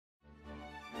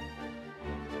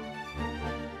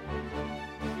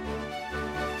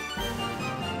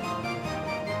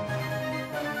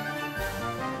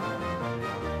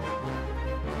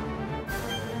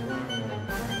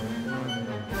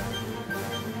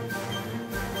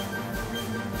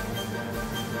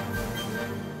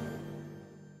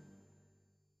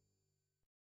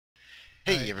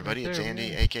Hey right, everybody, right it's there, Andy,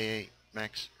 yeah. aka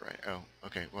Max. Right, oh,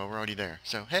 okay, well we're already there.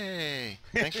 So, hey!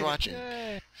 Thanks for watching.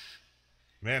 Yay.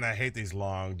 Man, I hate these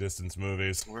long distance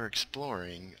movies. We're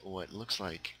exploring what looks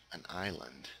like an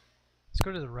island Let's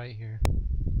go to the right here.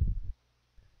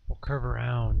 We'll curve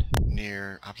around.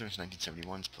 near Optimus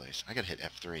 1971's place. I gotta hit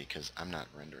F3 because I'm not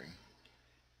rendering.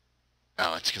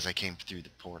 Oh, it's because I came through the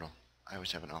portal. I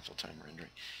always have an awful time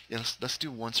rendering. Yeah, let's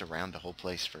do once around the whole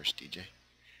place first, DJ.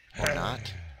 Or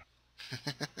not.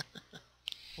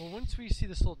 Well, once we see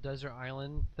this little desert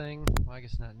island thing, well, I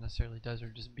guess not necessarily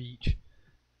desert, just beach,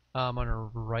 on our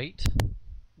right,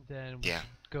 then we should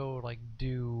go like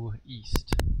due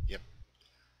east. Yep.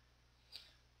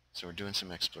 So we're doing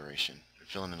some exploration. We're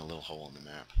filling in a little hole in the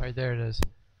map. Right there it is.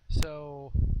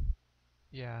 So,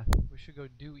 yeah, we should go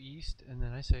due east, and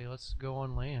then I say let's go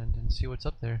on land and see what's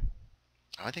up there.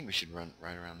 Oh, I think we should run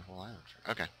right around the whole island.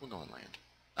 Okay, we'll go on land.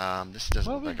 This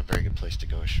doesn't look like a very good place to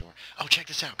go ashore. Oh, check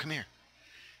this out. Come here.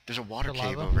 There's a water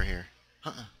cave over here.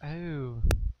 Oh.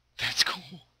 That's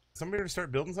cool. Somebody gonna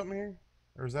start building something here?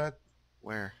 Or is that...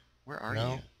 Where are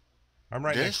you? I'm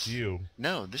right next to you.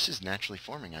 No, this is naturally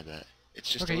forming, I bet. It's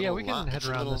just okay, a little yeah, we can head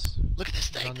around this. Look at this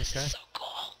thing. This is so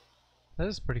cool. That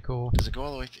is pretty cool. Does it go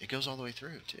all the way? It goes all the way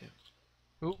through, too.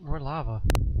 Ooh, more lava.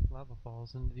 Lava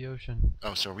falls into the ocean.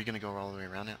 Oh, so are we going to go all the way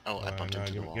around now? Oh, I bumped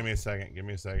into the wall. Give me a second. Give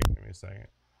me a second. Give me a second.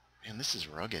 Man, this is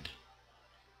rugged.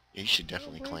 Yeah, you should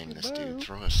definitely claim this, dude.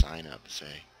 Throw a sign up that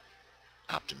say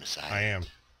Optimus Island. I am.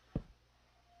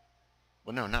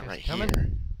 Well, no, not right here.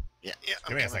 Yeah,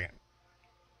 Give me a second.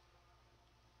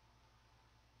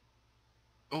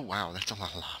 Oh, wow, that's a lot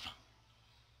of lava.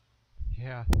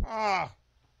 Yeah. Ah!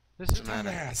 This is an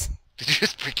ass. Did you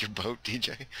just break your boat,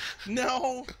 DJ?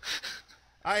 No!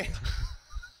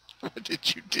 What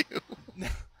did you do?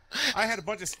 I had a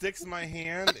bunch of sticks in my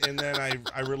hand, and then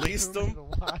I released them,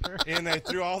 and I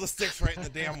threw all the sticks right in the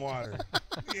damn water.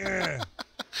 Yeah.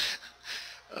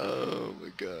 Oh my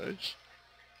gosh.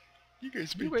 You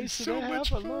guys make so much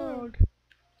fun. Log.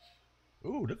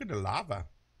 Ooh, look at the lava.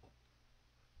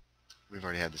 We've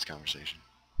already had this conversation.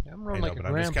 Yeah, I'm running like a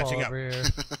grandpa over here.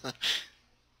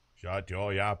 Shut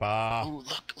your yappa. Ooh,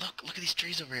 look at these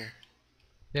trees over here.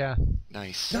 Yeah.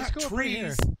 Nice. Not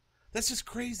trees. That's just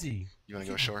crazy. You want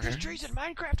to go ashore here? There's trees in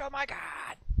Minecraft. Oh my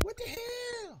god. What the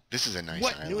hell? This is a nice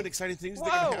What island. new and exciting things they're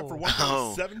gonna have for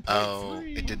 1.7.3? Oh,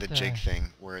 it did the jig thing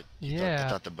where it I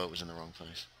thought the boat was in the wrong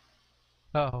place.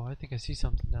 Oh, I think I see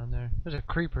something down there. There's a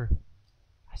creeper.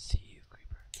 I see you,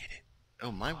 creeper. Get it.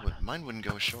 Oh, mine wouldn't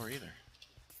go ashore either.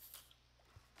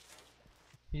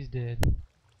 He's dead.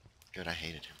 Good, I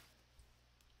hated him.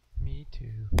 Me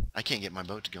too. I can't get my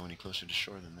boat to go any closer to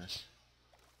shore than this.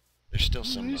 There's still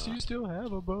some. At least you still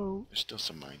have a boat. There's still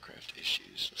some Minecraft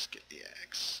issues. Let's get the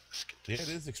axe. Let's get Yeah, this.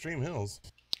 it is Extreme Hills.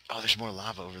 Oh, there's more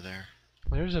lava over there.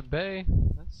 There's a bay.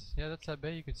 That's that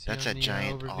bay you could see. That's on that the,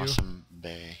 giant, overview. awesome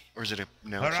bay. Or is it a?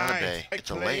 No, All it's not a right, bay. It's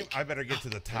a lake. I better get to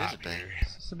the top It is a bay. here.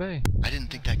 It's a bay. I didn't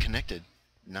think that connected.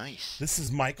 Nice. This is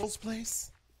Michael's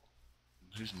place?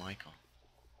 Who's Michael?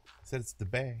 Said it's the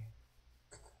bay.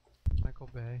 Michael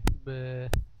Bay. Bah.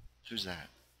 Who's that?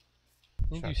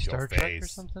 Didn't you Shut your Star Trek or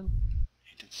face. something?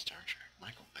 He did Star Trek.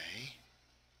 Michael Bay?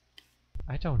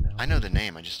 I don't know. I know the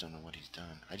name, I just don't know what he's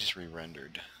done. I just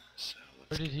re-rendered. So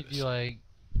Or did he this. do like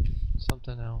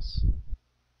something else?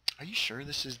 Are you sure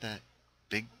this is that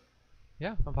big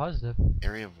Yeah, I'm positive.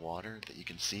 area of water that you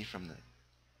can see from the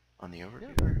on the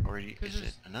overview? Or is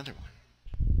it another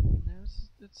one? No,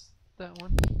 it's that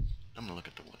one. I'm gonna look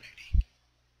at the 180.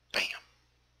 Bam!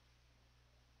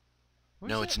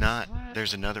 No, it's not.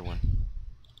 There's another one.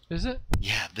 Is it?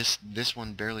 Yeah, this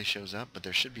one barely shows up, but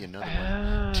there should be another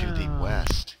one to the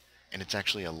west, and it's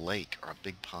actually a lake or a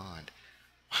big pond.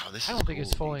 Wow, this is I don't think cool,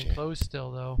 it's fully DJ. enclosed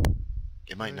still though.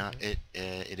 It might not. It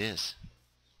is.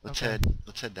 Let's Okay.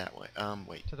 head that way.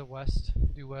 Wait. To the west.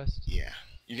 Due west. Yeah,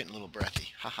 you're getting a little breathy.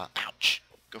 Haha. Ouch.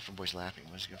 Gopher boy's laughing.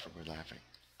 What is Gopher boy laughing?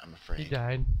 I'm afraid. He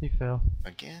died. He fell.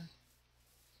 Again?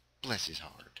 Bless his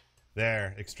heart.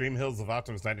 There. Extreme Hills of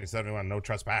Optimus 1971. No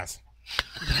trespass.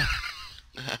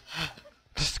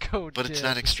 Just go. But it's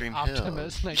not Extreme Hill.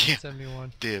 Optimus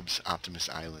 1971. Dibs, Optimus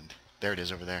Island. There it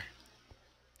is over there.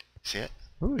 See it?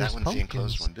 Ooh, That one's the pumpkins.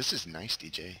 enclosed one. This is nice,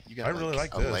 DJ. You got I really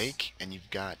like a this. lake, and you've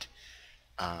got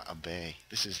a bay.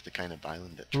 This is the kind of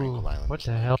island that Tranquil Ooh, Island what is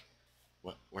the like. hell?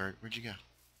 What? Where'd you go?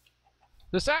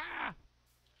 This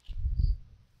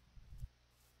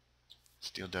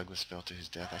Steel Douglas fell to his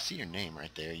death. I see your name right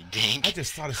there, you dink. I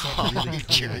just thought of something really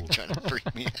cool. You're trying to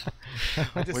freak me out. I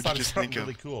just What'd thought you of just something think of?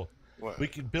 really cool. What? We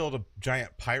could build a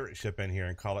giant pirate ship in here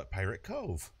and call it Pirate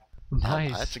Cove.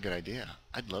 Nice. Oh, that's a good idea.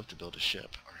 I'd love to build a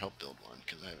ship or help build one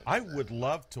because I would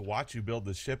love to watch you build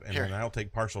the ship, and Here. then I'll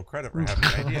take partial credit for having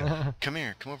an idea. Come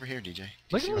here. Come over here, DJ. Do you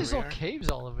Look see at all where these we little are? caves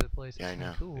all over the place. Yeah, I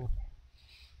know. Cool.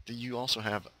 You also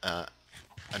have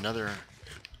another.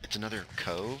 It's another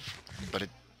cove, but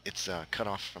it's cut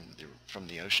off from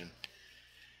the ocean.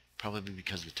 Probably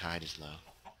because the tide is low.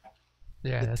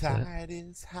 Yeah, The that's tide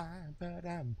is high, but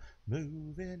I'm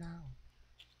moving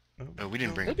on. Oh, we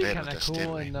didn't bring That'd a be bed kind with of us, did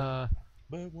cool. we? And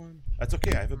But one. That's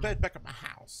okay. I have a bed back at my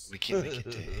house. We can't make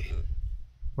it day.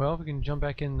 well, if we can jump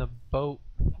back in the boat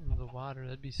into the water,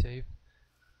 that'd be safe.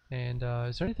 And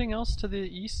is there anything else to the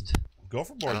east?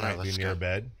 Gopherboard I don't know, might be let's near go. a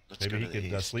bed. Let's Maybe go he to the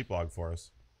could east. sleep log for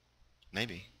us.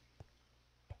 Maybe.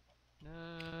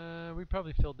 We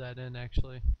probably filled that in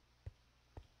actually.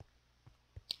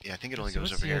 Yeah, I think it only So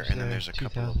goes what's over the here, edge and then there? there's a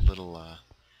couple of 2000. little.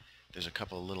 There's a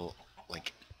couple of little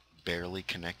like barely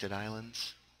connected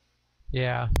islands.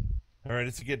 Yeah. All right,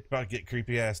 it's about to get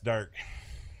creepy ass dark.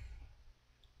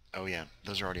 Oh yeah,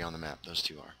 those are already on the map. Those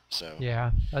two are. So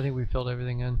Yeah, I think we filled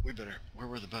everything in. we better. Where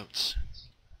were the boats?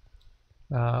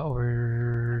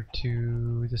 Over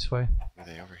to this way. Were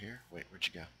they over here? Wait, where'd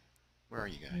you go? Where are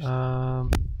you guys?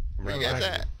 Where you Right guys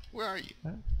behind at? Where are you? I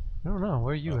don't know.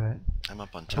 Where are you at? I'm up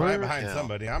on you. top. I'm of the behind hill.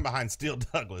 somebody. I'm behind Steel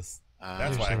Douglas.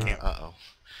 That's why I There's can't. Uh-oh.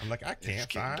 I'm like, I It's can't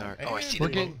getting find. dark. Oh, I see We're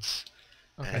the getting- boats.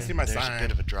 Okay. I see my There's sign. a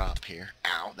bit of a drop here.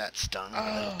 Ow, that stung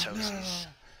my little Oh, toesies. no.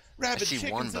 Rabbit see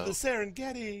chickens one of the boat.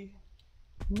 Serengeti.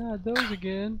 Not those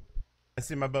again. I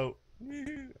see my boat.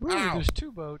 Ooh, Ow. there's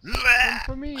two boats. One Bleh!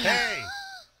 for me. Hey!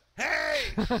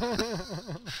 Hey!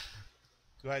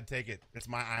 Go ahead, take it. It's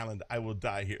my island. I will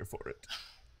die here for it.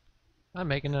 I'm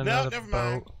making another never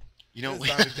mind. boat. You know,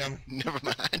 There's zombie coming. never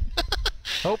mind.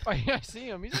 Oh, I see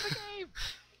him. He's in the cave.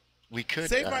 We could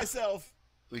Save myself.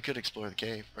 we could explore the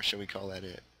cave, or shall we call that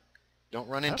it? Don't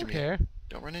run I into don't me. care.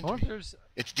 Don't run I into wonder me. if there's.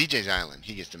 It's DJ's island.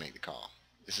 He gets to make the call.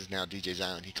 This is now DJ's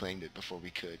island. He claimed it before we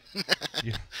could.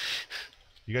 Yeah.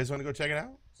 You guys want to go check it out?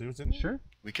 See what's in there? Sure.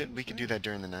 We could do that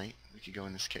during the night. We could go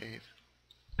in this cave.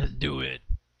 Let's do it.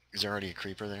 Is there already a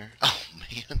creeper there? Oh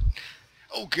man.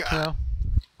 Oh god.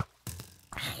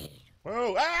 No.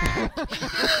 Whoa! Ah!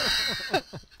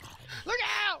 Look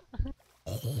out!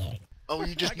 Oh,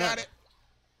 you just I got it.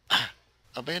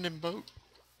 Abandoned boat.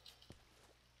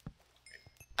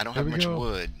 I don't Here have we much go.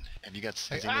 wood. Have you got?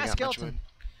 Has anybody got much skeleton. wood?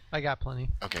 I got plenty.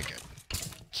 Okay, good.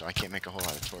 So I can't make a whole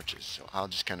lot of torches, so I'll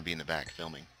just kind of be in the back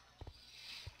filming.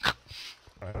 I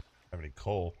don't have any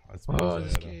coal. I suppose Oh, I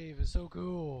this had cave is so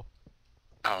cool.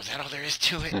 Oh, is that all there is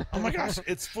to it? Oh my gosh,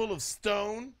 it's full of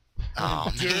stone.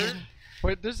 Oh Dirt. man.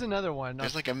 Wait, there's another one.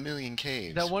 There's like a million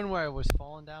caves. That one where I was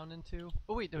falling down into.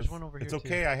 Oh wait, there's one over here It's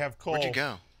okay, I have coal. Where'd you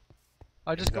go?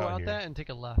 I'll just It's go out out here. that and take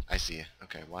a left. I see you.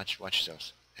 Okay, watch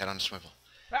yourselves. Head on a swivel.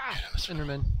 Ah, Head on a swivel.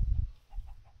 Enderman.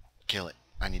 Kill it.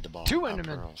 I need the ball. Two Oh,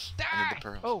 Endermen. pearls. Die! I need the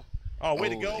pearls. Oh, Oh, way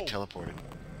to They go. teleported.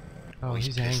 oh, he's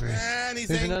he's pissed. angry. Man, he's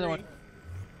There's angry. another one.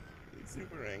 He's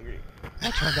super angry.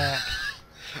 Watch my back.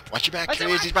 Watch your back, I said,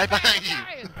 Crazy. watch He's my right back, behind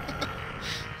I'm you. dying.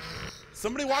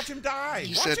 Somebody watch him die.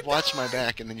 You Watch said him watch die. my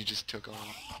back, and then you just took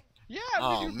off. Yeah,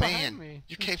 Oh you're behind man, me.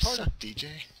 your He's cave part of- sucked, DJ.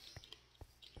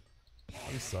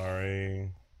 I'm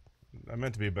sorry. I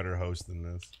meant to be a better host than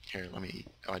this. Here, let me eat.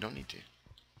 Oh, I don't need to.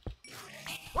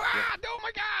 Ah, oh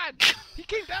my God! He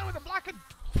came down with a block of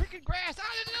freaking grass. Ah,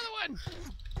 there's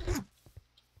another one.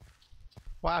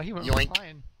 Wow, he went Yoink.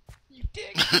 flying. You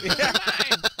dick!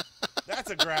 Mine. That's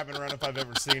a grab and run if I've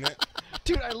ever seen it.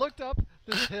 Dude, I looked up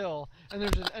this hill, and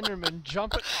there's an Enderman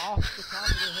jumping off the top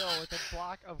of the hill with a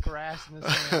block of grass in his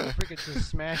hand. He freaking just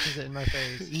smashes it in my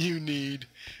face. You need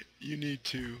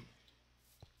to.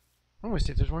 I'm gonna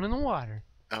see if there's one in the water.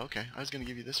 Oh, okay. I was gonna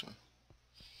give you this one.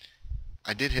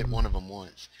 I did hit one of them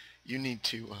once. You need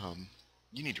to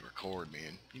record,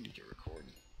 man. You need to record.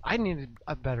 I needed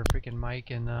a better freaking mic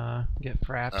and get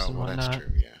fraps Oh, and well, whatnot. that's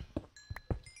true.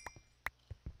 Yeah.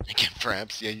 Again,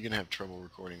 perhaps. Yeah, you're gonna have trouble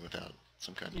recording without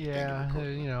some kind of thing to Yeah,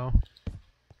 record. you know.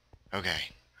 Okay.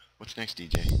 What's next,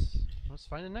 DJ? Let's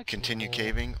find the next Continue hole.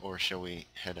 caving, or shall we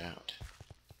head out?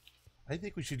 I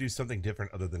think we should do something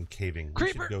different other than caving. We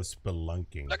Creeper! should go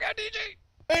spelunking. Look out, DJ!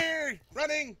 Hey!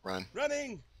 Running! Run.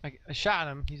 Running! I shot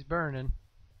him. He's burning.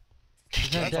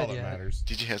 He's not That's all dead that yet. matters.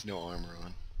 DJ has no armor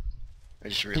on. I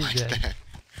just realized dead. that.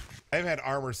 I've had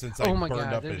armor since I Oh my burned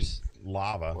God, up in there's-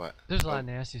 lava. What? There's a lot of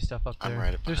nasty stuff up there. I'm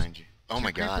right up There's behind you. Oh two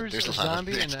my God! creepers, There's a a lot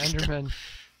zombie of and an nasty stuff. Enderman.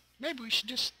 Maybe we should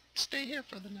just stay here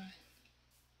for the night.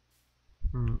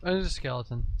 And there's a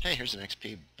skeleton. Hey, here's an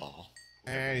XP ball.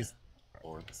 Hey, he's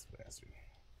Orb. this bastard.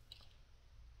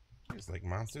 There's like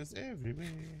monsters everywhere.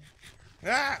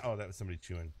 Ah! Oh, that was somebody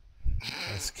chewing.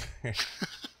 I was scared.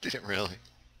 Did it really?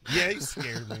 Yeah, he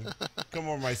scared me. Come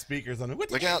over my speakers on it.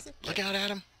 Look out,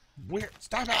 Adam. Where?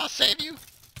 Stop it. I'll save you.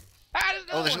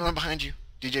 Oh, there's another behind you.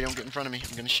 DJ, don't get in front of me.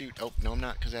 I'm gonna shoot. Oh, no, I'm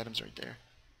not, because Adam's right there.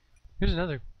 Here's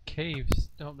another cave.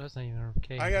 No, that's not even a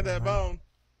cave. I got that bone.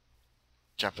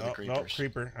 Chop for the creepers. No,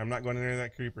 creeper. I'm not going near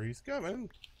that creeper. He's coming.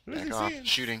 Back off.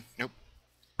 Shooting. Nope.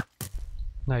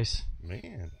 Nice.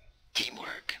 Man.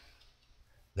 Teamwork.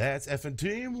 That's effing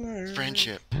teamwork.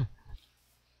 Friendship.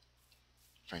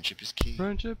 Friendship is key.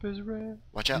 Friendship is rare.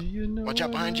 Watch out. You know Watch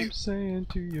out behind you. I'm saying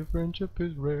to you, friendship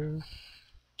is rare.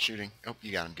 Shooting. Oh,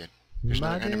 you got him good. There's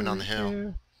another enemy on the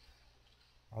hill.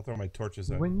 I'll throw my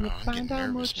torches out. When you I'm getting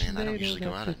nervous, man. I don't usually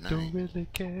go out at night. Don't really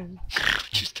care.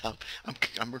 Just stop.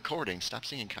 I'm recording. Stop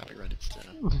singing copyrighted stuff.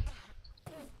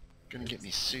 Gonna get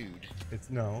me sued. It's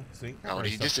no. See? Oh,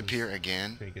 did he disappear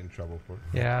again? Can't get in trouble for it.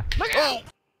 Yeah. Look out!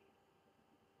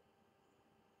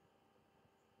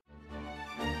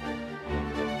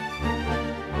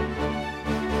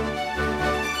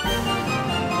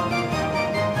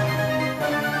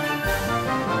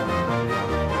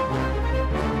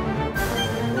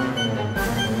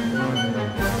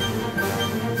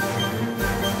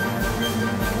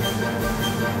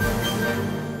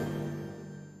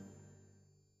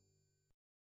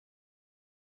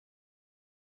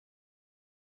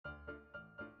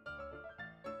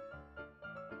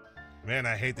 Man,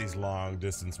 I hate these long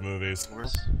distance movies.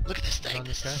 Look at this thing.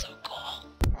 This is so cool.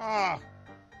 Ah,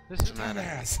 this is my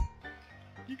ass.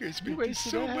 You guys You make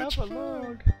wasted so much half a fun.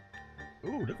 log.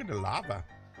 Ooh, look at the lava.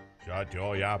 Shut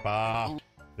your yappa.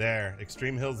 There,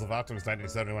 Extreme Hills of Optimus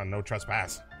 1971, no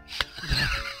trespass.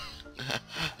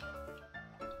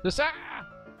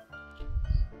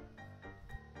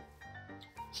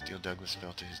 Steel Douglas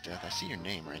fell to his death. I see your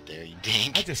name right there, you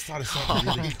dink. I just thought of something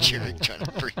really you cool. jerk, trying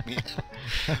to freak me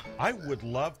out. I would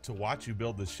love to watch you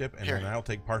build this ship, and Here. then I'll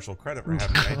take partial credit for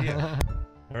having the idea.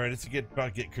 All right, it's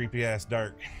about to get creepy ass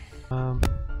dark.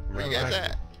 Where you guys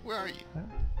at? Where are you? I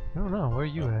don't know. Where are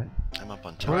you at? I'm up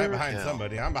on top. I'm of the behind hill.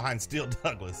 somebody. I'm behind Steel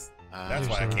Douglas. That's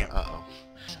why I can't. Uh-oh.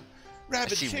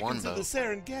 Rabbit see one chickens in the boat.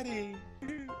 Serengeti.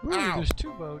 Ooh, Ow. there's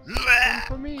two boats. One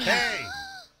for me. Hey!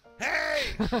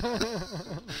 Hey!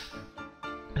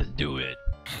 Let's do it.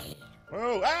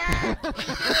 Whoa! Ah!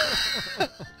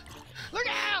 Look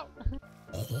out!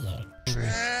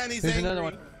 And he's There's angry. another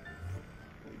one.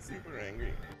 He's super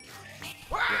angry.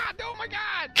 Wow! Oh my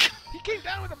God! He came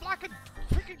down with a block of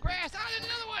freaking grass. Ah, there's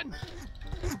another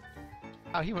one.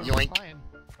 Oh, he went Yoink. flying.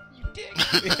 You dick!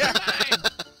 Yeah. Mine.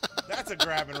 That's a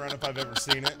grab and run if I've ever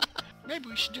seen it. Maybe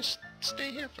we should just stay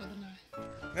here for the night.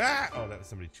 Ah! Oh, that was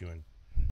somebody chewing.